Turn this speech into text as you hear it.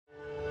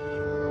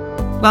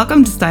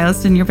Welcome to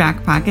Stylist in Your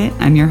Back Pocket.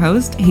 I'm your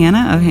host,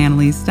 Hannah of Hannah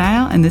Lee's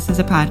Style, and this is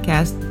a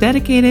podcast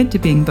dedicated to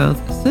being both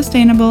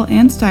sustainable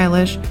and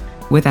stylish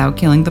without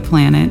killing the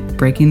planet,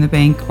 breaking the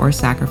bank, or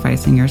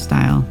sacrificing your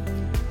style.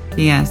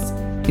 Yes,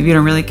 if you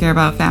don't really care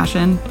about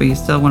fashion, but you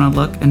still want to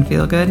look and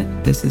feel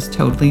good, this is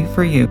totally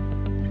for you.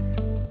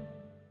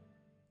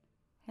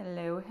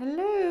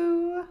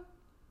 Hello.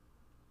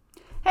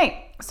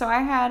 Hey, so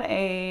I had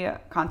a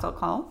consult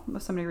call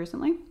with somebody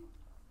recently.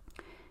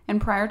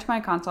 And prior to my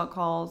consult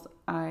calls,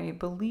 I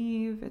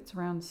believe it's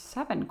around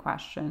 7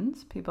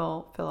 questions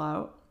people fill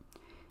out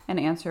and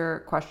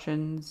answer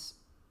questions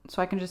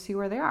so I can just see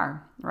where they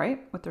are,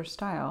 right? With their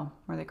style,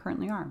 where they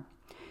currently are.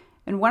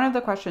 And one of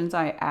the questions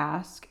I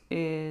ask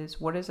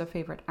is, what is a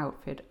favorite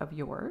outfit of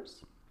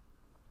yours?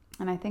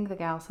 And I think the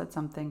gal said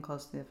something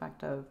close to the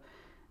effect of,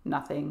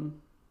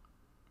 nothing.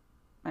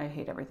 I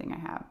hate everything I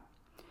have.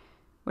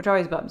 Which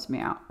always bums me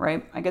out,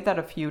 right? I get that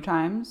a few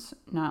times,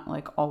 not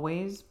like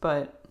always,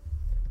 but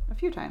a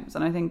few times.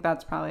 And I think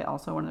that's probably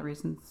also one of the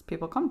reasons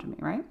people come to me,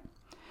 right?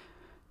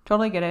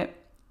 Totally get it.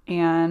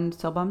 And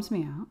still bums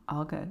me out.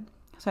 All good.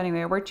 So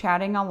anyway, we're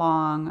chatting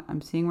along.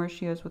 I'm seeing where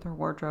she is with her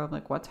wardrobe,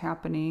 like what's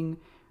happening,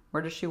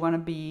 where does she want to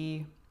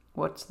be,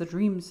 what's the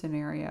dream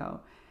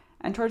scenario.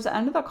 And towards the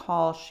end of the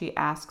call, she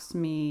asks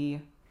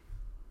me,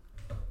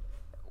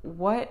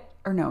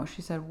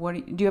 she said,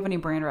 do you have any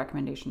brand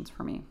recommendations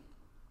for me?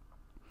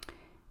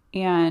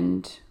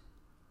 And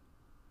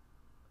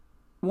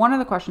one of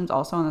the questions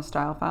also on the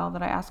style file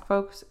that I ask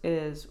folks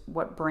is,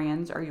 what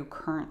brands are you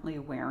currently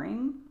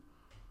wearing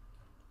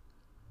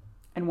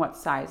and what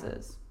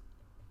sizes?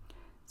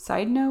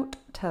 Side note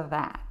to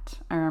that,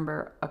 I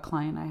remember a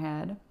client I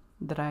had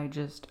that I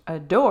just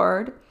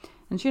adored,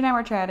 and she and I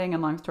were chatting,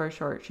 and long story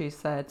short, she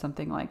said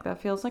something like,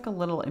 that feels like a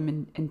little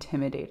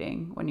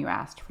intimidating when you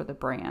asked for the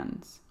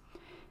brands.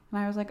 And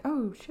I was like,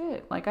 oh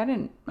shit, like I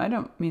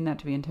don't mean that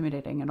to be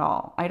intimidating at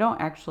all. I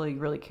don't actually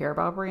really care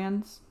about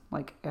brands,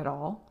 like at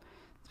all.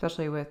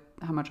 Especially with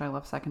how much I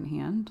love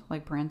secondhand.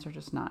 Like, brands are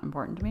just not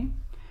important to me.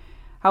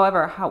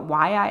 However,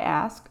 why I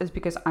ask is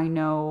because I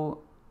know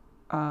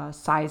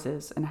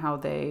sizes and how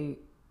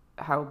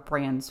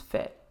brands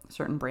fit.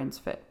 Certain brands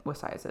fit with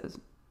sizes.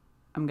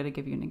 I'm going to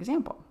give you an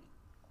example.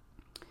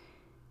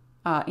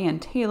 Ann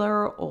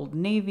Taylor, Old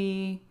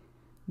Navy,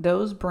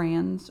 those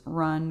brands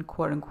run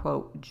quote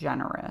unquote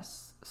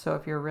generous. So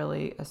if you're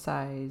really a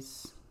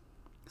sizes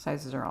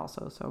are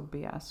also so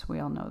BS. We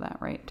all know that,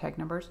 right? Tag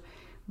numbers.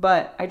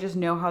 But I just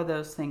know how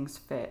those things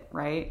fit,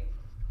 right?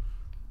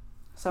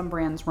 Some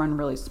brands run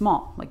really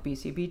small, like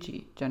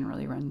BCBG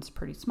generally runs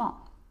pretty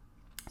small.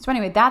 So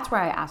anyway, that's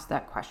why I asked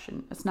that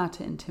question. It's not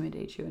to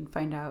intimidate you and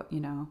find out,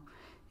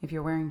 if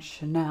you're wearing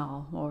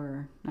Chanel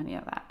or any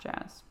of that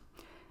jazz.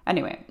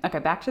 Anyway, okay,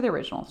 back to the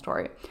original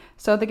story.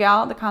 So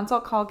the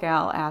consult call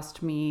gal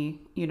asked me,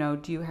 do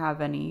you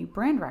have any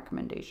brand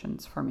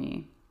recommendations for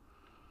me?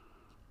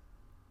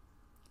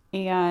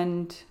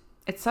 And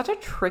it's such a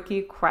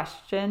tricky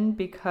question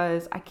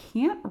because I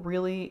can't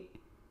really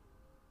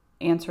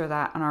answer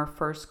that on our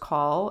first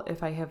call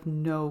if I have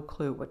no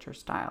clue what your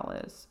style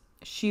is.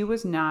 She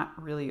was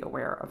not really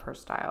aware of her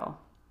style.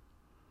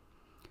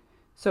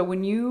 So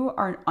when you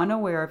are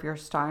unaware of your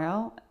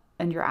style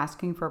and you're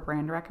asking for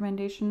brand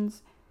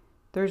recommendations,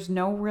 there's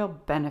no real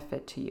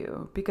benefit to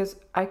you, because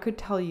I could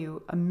tell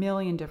you a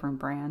million different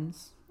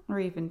brands, or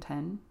even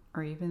 10,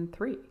 or even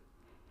 3.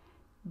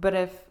 But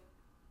if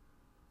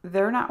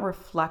they're not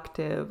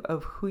reflective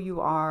of who you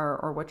are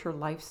or what your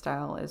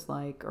lifestyle is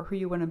like or who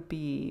you want to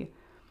be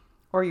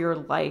or your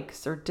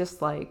likes or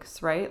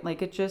dislikes, right?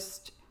 Like I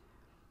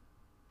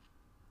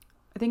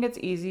think it's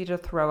easy to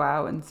throw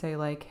out and say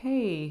like,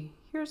 hey,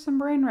 here's some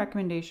brand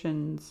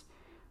recommendations.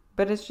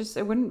 But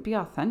it wouldn't be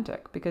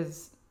authentic,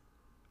 because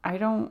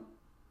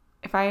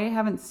if I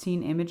haven't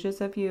seen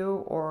images of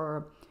you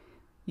or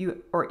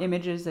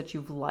images that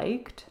you've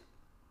liked,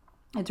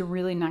 it's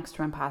really next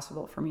to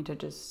impossible for me to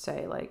just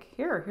say like,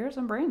 here's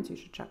some brands you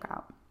should check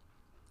out.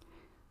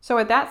 So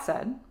with that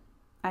said,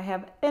 I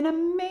have an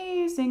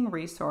amazing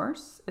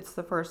resource. It's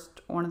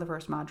one of the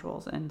first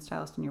modules in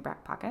Stylist in Your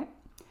Back Pocket.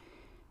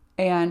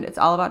 And it's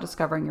all about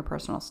discovering your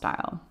personal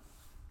style.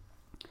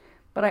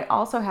 But I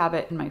also have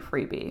it in my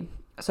freebie.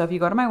 So if you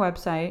go to my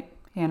website,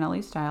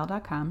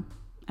 hannahleestyle.com,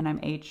 and I'm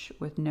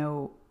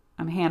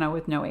Hannah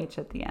with no H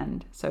at the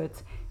end. So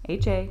it's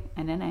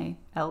HANNALEE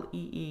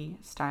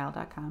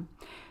style.com.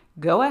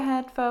 Go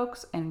ahead,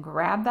 folks, and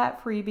grab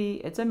that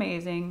freebie. It's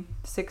amazing.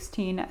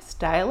 16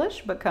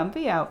 stylish but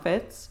comfy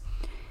outfits.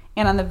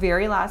 And on the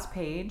very last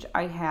page,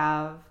 I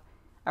have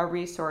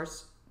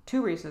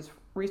two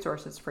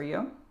resources for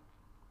you.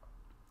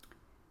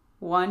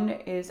 One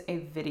is a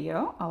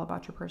video all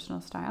about your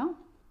personal style.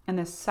 And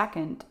the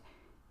second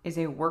is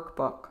a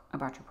workbook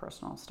about your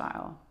personal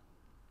style.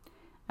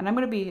 And I'm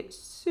going to be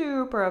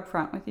super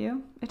upfront with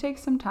you. It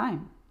takes some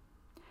time.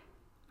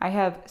 I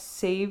have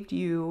saved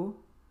you,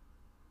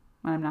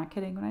 and I'm not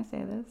kidding when I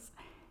say this,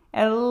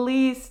 at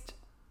least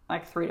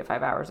like 3 to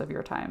 5 hours of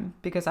your time,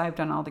 because I've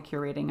done all the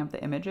curating of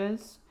the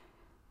images.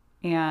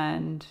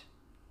 And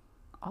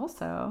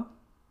also,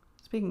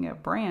 speaking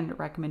of brand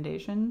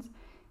recommendations,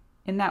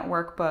 in that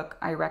workbook,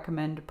 I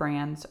recommend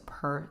brands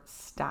per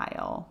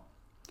style.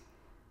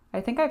 I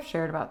think I've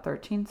shared about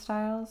 13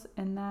 styles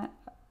in that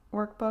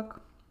workbook.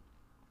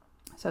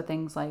 So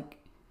things like,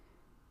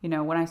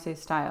 when I say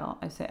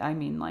style, I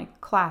mean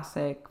like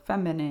classic,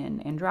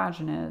 feminine,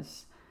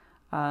 androgynous,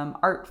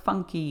 art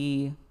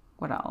funky.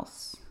 What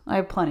else? I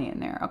have plenty in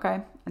there, okay?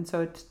 And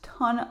so it's a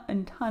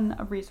ton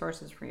of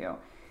resources for you.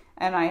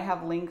 And I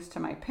have links to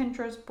my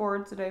Pinterest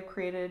boards that I've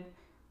created,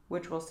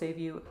 which will save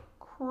you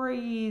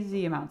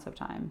crazy amounts of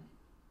time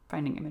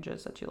finding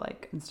images that you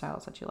like and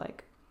styles that you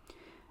like.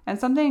 And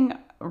something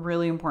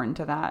really important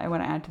to that, I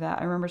want to add to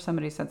that. I remember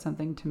somebody said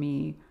something to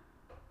me.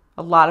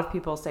 A lot of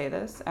people say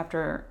this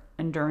after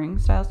enduring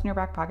styles in your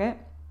back pocket.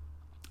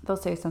 They'll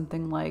say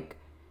something like,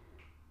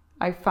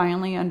 I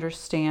finally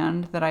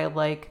understand that I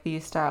like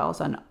these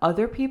styles on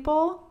other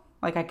people.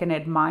 Like I can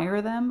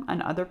admire them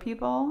on other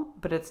people,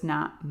 but it's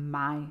not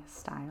my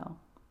style.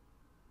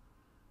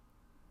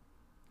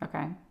 Okay,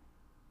 I'm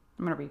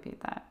going to repeat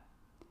that.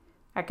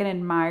 I can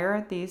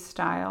admire these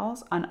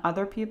styles on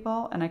other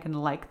people and I can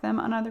like them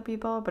on other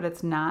people, but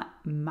it's not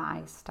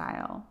my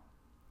style.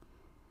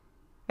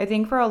 I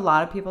think for a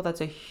lot of people,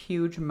 that's a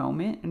huge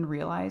moment in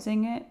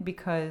realizing it,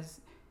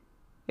 because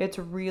it's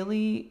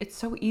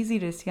so easy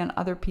to see on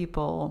other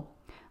people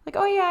like,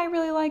 oh yeah, I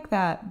really like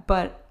that.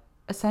 But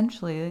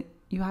essentially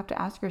you have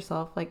to ask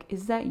yourself, like,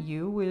 is that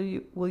you?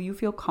 Will you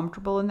feel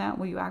comfortable in that?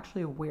 Will you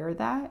actually wear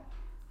that?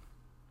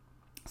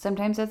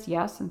 Sometimes it's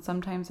yes, and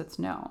sometimes it's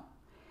no.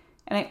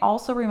 And I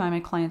also remind my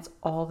clients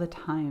all the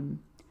time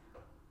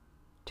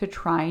to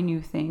try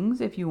new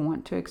things if you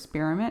want to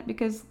experiment,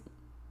 because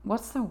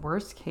what's the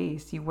worst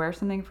case? You wear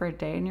something for a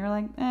day and you're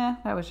like,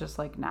 that was just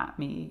like not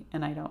me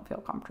and I don't feel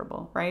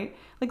comfortable, right?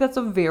 Like that's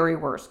a very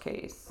worst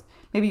case.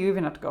 Maybe you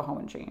even have to go home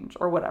and change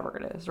or whatever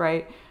it is,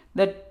 right?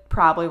 That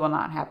probably will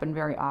not happen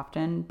very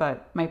often,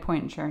 but my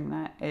point in sharing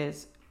that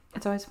is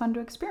it's always fun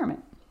to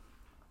experiment.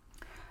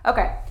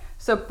 Okay,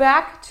 so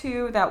back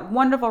to that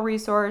wonderful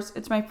resource.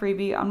 It's my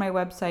freebie on my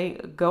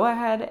website. Go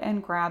ahead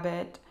and grab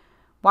it.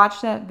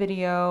 Watch that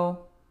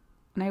video.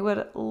 And I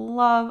would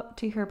love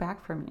to hear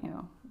back from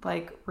you.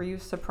 Like, were you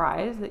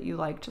surprised that you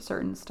liked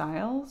certain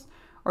styles?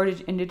 Or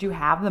did you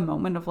have the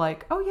moment of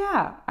like, oh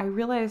yeah, I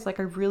realized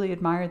like I really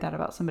admired that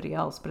about somebody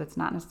else, but it's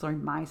not necessarily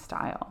my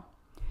style.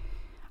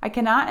 I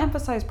cannot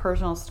emphasize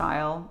personal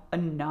style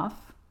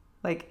enough.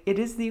 Like, it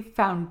is the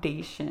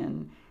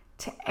foundation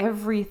to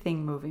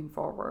everything moving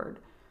forward.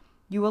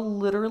 You will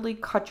literally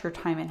cut your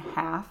time in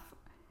half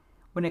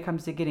when it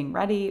comes to getting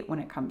ready, when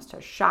it comes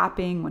to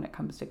shopping, when it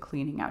comes to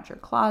cleaning out your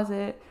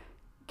closet,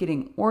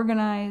 getting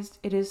organized.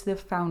 It is the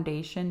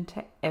foundation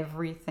to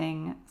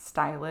everything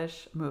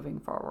stylish moving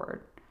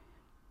forward.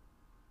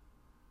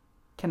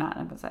 Cannot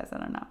emphasize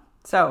that enough.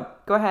 So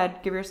go ahead,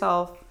 give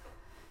yourself,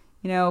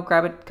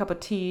 grab a cup of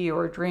tea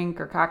or a drink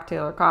or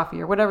cocktail or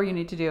coffee or whatever you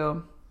need to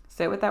do.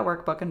 Sit with that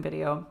workbook and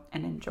video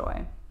and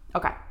enjoy.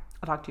 Okay,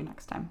 I'll talk to you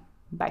next time.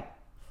 Bye.